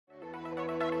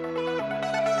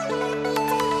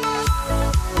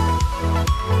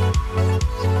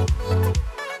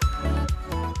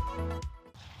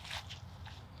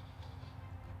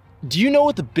Do you know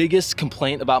what the biggest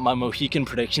complaint about my Mohican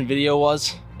prediction video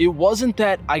was? It wasn't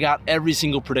that I got every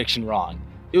single prediction wrong.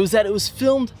 It was that it was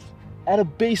filmed at a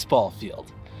baseball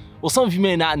field. Well, some of you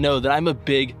may not know that I'm a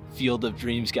big Field of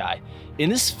Dreams guy.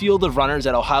 And this field of runners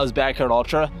at Ohio's Backyard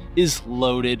Ultra is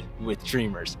loaded with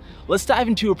dreamers. Let's dive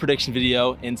into a prediction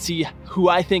video and see who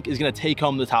I think is gonna take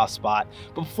home the top spot.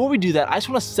 But before we do that, I just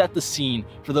wanna set the scene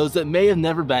for those that may have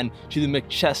never been to the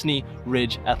McChesney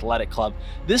Ridge Athletic Club.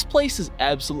 This place is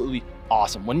absolutely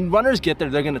awesome. When runners get there,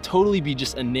 they're gonna totally be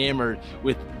just enamored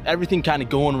with everything kind of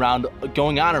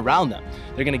going on around them.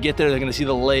 They're gonna get there, they're gonna see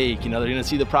the lake, they're gonna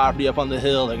see the property up on the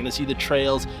hill, they're gonna see the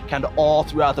trails kind of all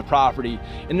throughout the property,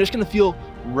 and they're just gonna feel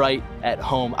right at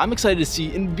home. I'm excited to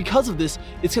see, and because of this,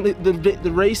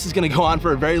 the race is gonna go on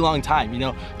for a very long time.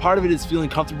 Part of it is feeling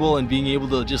comfortable and being able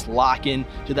to just lock in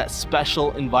to that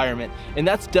special environment, and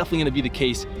that's definitely gonna be the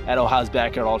case at Ohio's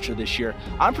Backyard Ultra this year.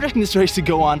 I'm predicting this race to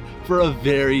go on for a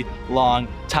very long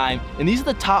time, and these are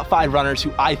the top 5 runners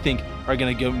who I think are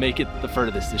gonna go make it the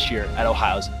furthest this year at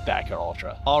Ohio's Backyard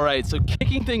Ultra. All right, so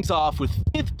kicking things off with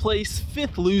 5th place,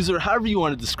 5th loser, however you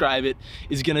want to describe it,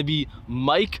 is gonna be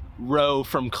Mike Rowe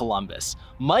from Columbus.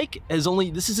 Mike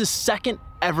this is his 2nd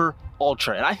ever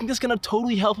ultra, and I think that's gonna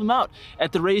totally help him out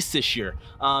at the race this year.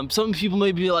 Some people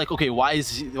may be like, okay, why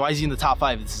is he in the top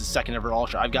 5? This is his 2nd ever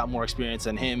ultra. I've got more experience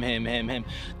than him.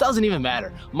 Doesn't even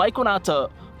matter. Mike went out to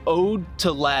Ode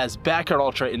to Laz Backyard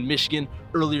Ultra in Michigan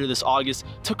earlier this August,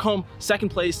 took home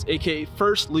 2nd place, aka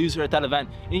first loser at that event,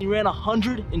 and he ran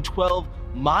 112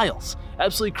 miles,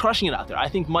 absolutely crushing it out there. I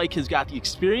think Mike has got the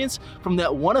experience from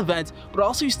that one event, but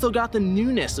also he's still got the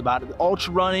newness about it,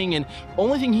 ultra running, and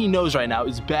only thing he knows right now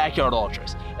is backyard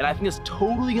ultras. And I think it's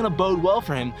totally gonna bode well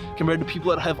for him compared to people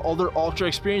that have other ultra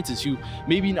experiences who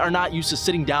maybe are not used to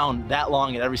sitting down that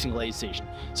long at every single aid station.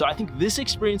 So I think this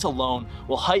experience alone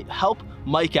will help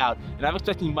Mike out, and I'm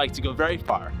expecting Mike to go very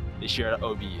far this year at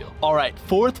OBU. All right,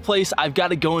 4th place, I've got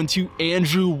to go into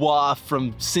Andrew Waugh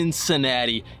from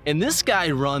Cincinnati, and this guy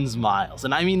runs miles.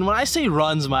 And I mean, when I say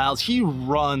runs miles, he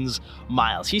runs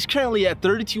miles. He's currently at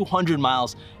 3,200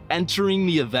 miles entering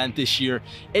the event this year,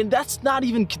 and that's not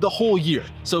even the whole year.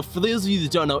 So for those of you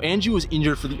that don't know, Andrew was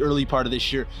injured for the early part of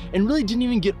this year and really didn't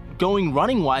even get going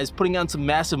running wise, putting on some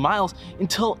massive miles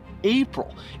until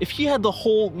April. If he had the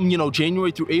whole,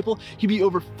 January through April, he'd be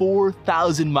over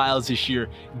 4,000 miles this year,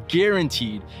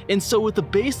 guaranteed. And so with the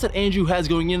base that Andrew has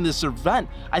going into this event,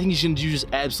 I think he's gonna do just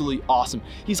absolutely awesome.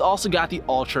 He's also got the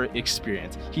ultra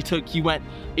experience. He went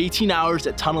 18 hours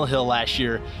at Tunnel Hill last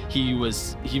year. He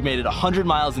made it 100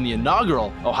 miles in the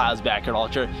inaugural Ohio's Backyard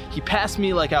Ultra. He passed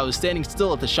me like I was standing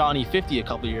still at the Shawnee 50 a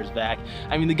couple years back.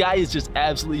 I mean, the guy is just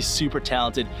absolutely super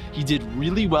talented. He did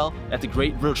really well at the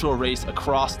Great Virtual Race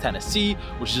across Tennessee,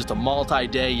 which is just a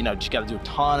multi-day, just gotta do a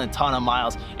ton of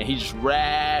miles, and he just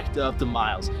racked up the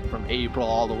miles from April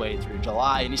all the way through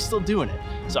July, and he's still doing it.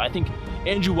 So I think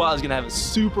Andrew Waugh is gonna have a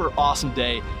super awesome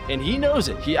day, and he knows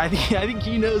it. I think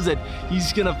he knows that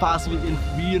he's gonna possibly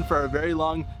be in for a very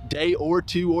long day or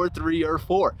 2 or 3 or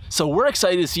 4. So we're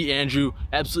excited to see Andrew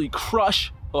absolutely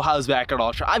crush Ohio's Backyard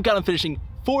Ultra. I've got him finishing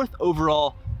 4th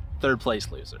overall, 3rd place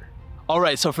loser. All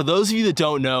right, so for those of you that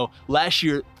don't know, last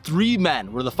year, 3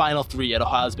 men were the final 3 at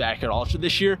Ohio's Backyard Ultra.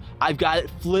 This year, I've got it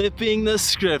flipping the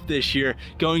script this year,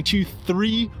 going to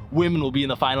 3 women will be in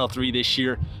the final 3 this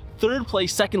year. 3rd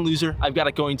place, 2nd loser, I've got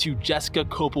it going to Jessica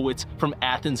Kopowitz from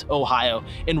Athens, Ohio.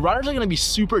 And runners are gonna be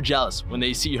super jealous when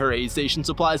they see her aid station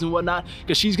supplies and whatnot,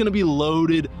 because she's gonna be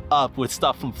loaded up with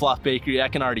stuff from Fluff Bakery. I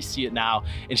can already see it now,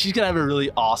 and she's gonna have a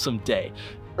really awesome day.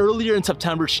 Earlier in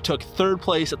September, she took 3rd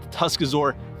place at the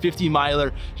Tuscazor 50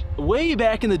 miler. Way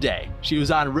back in the day, she was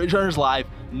on RRLive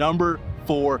number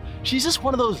 4. She's just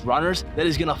one of those runners that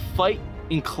is gonna fight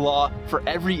and claw for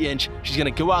every inch. She's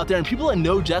gonna go out there, and people that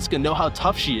know Jessica know how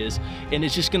tough she is, and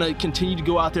it's just gonna continue to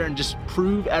go out there and just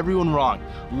prove everyone wrong,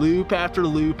 loop after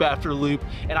loop after loop.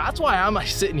 And that's why I'm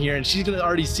sitting here, and she's gonna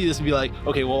already see this and be like,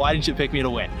 okay, well, why didn't you pick me to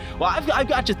win? Well, I've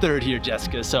got you 3rd here,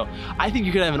 Jessica. So I think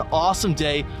you're gonna have an awesome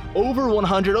day, over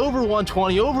 100, over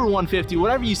 120, over 150,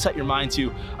 whatever you set your mind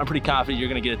to. I'm pretty confident you're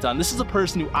gonna get it done. This is a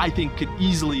person who I think could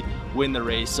easily win the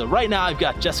race. So right now, I've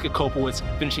got Jessica Kopowitz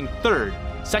finishing 3rd,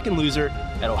 2nd loser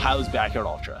at Ohio's Backyard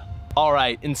Ultra. All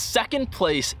right, in 2nd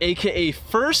place, AKA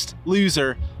first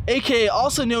loser, AKA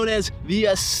also known as the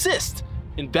assist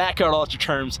in Backyard Ultra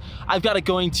terms, I've got it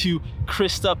going to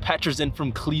Krista Peterson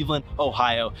from Cleveland,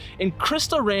 Ohio. And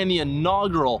Krista ran the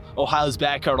inaugural Ohio's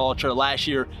Backyard Ultra last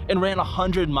year and ran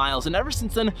 100 miles. And ever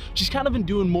since then, she's kind of been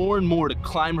doing more and more to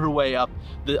climb her way up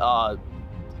the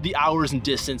the hours and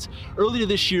distance. Earlier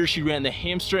this year, she ran the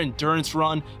Hamster Endurance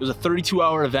Run. It was a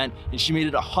 32-hour event, and she made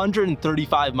it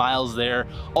 135 miles there.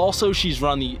 Also, she's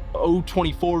run the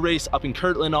O24 race up in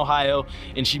Kirtland, Ohio,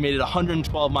 and she made it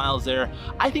 112 miles there.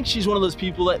 I think she's one of those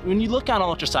people that when you look on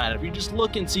Ultra Sign Up, you just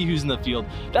look and see who's in the field.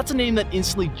 That's a name that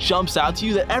instantly jumps out to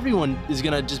you that everyone is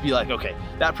gonna just be like, okay,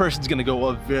 that person's gonna go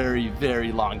a very,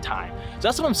 very long time. So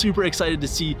that's what I'm super excited to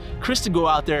see Kristen go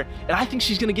out there, and I think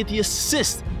she's gonna get the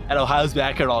assist at Ohio's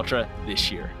Backyard Ultra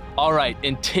this year. All right,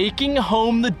 and taking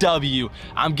home the W,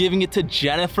 I'm giving it to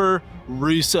Jennifer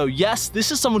Russo. Yes,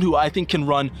 this is someone who I think can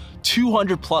run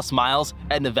 200 plus miles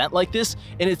at an event like this,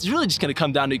 and it's really just gonna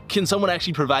come down to, can someone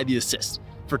actually provide the assist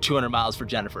for 200 miles for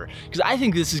Jennifer? Because I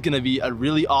think this is gonna be a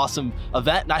really awesome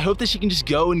event, and I hope that she can just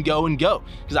go and go and go,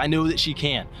 because I know that she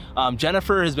can.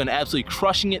 Jennifer has been absolutely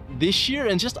crushing it this year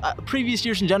and just previous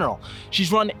years in general.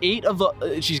 She's run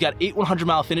she's got 8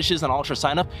 100-mile finishes on Ultra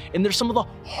Sign Up, and they're some of the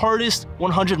hardest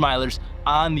 100 milers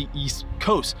on the East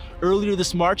Coast. Earlier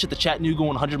this March at the Chattanooga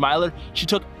 100 miler, she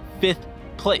took 5th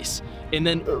place. And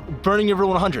then Burning River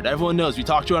 100, everyone knows, we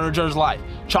talked to her on RRLive,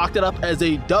 chalked it up as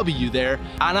a W there.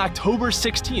 On October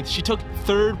 16th, she took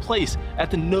 3rd place at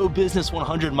the No Business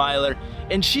 100 miler,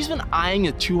 and she's been eyeing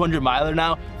a 200 miler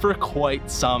now for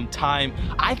quite some time.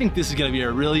 I think this is gonna be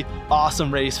a really awesome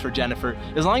race for Jennifer,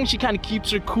 as long as she kind of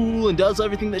keeps her cool and does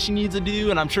everything that she needs to do,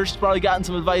 and I'm sure she's probably gotten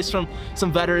some advice from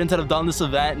some veterans that have done this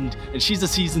event, and she's a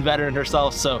seasoned veteran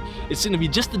herself, so it's gonna be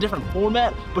just a different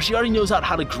format, but she already knows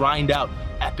how to grind out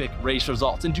epic race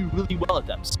results and do really well at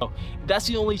them. So that's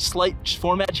the only slight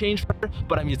format change for her,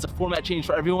 but I mean, it's a format change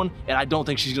for everyone, and I don't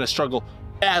think she's gonna struggle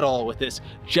at all with this.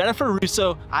 Jennifer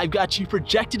Russo, I've got you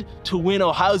projected to win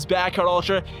Ohio's Backyard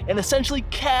Ultra and essentially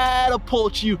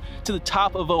catapult you to the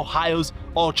top of Ohio's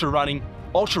Ultra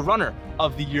Runner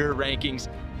of the Year rankings.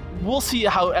 We'll see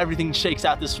how everything shakes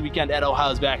out this weekend at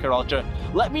Ohio's Backyard Ultra.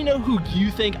 Let me know who you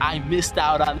think I missed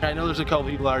out on. I know there's a couple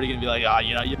people already gonna be like, oh,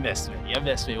 you know, you missed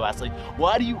me, Wesley.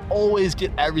 Why do you always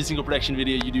get every single prediction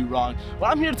video you do wrong? Well,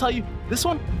 I'm here to tell you, this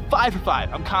one, 5 for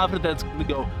 5. I'm confident that it's gonna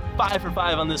go 5 for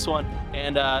 5 on this one,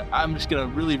 and I'm just gonna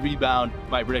really rebound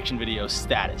my prediction video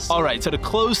status. All right, so to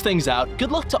close things out,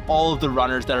 good luck to all of the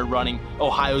runners that are running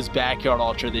Ohio's Backyard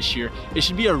Ultra this year. It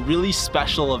should be a really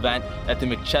special event at the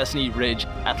McChesney Ridge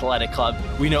Athletic Club.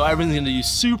 We know everything's gonna be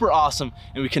super awesome,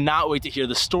 and we cannot wait to hear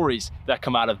the stories that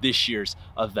come out of this year's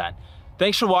event.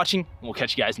 Thanks for watching, and we'll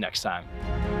catch you guys next time.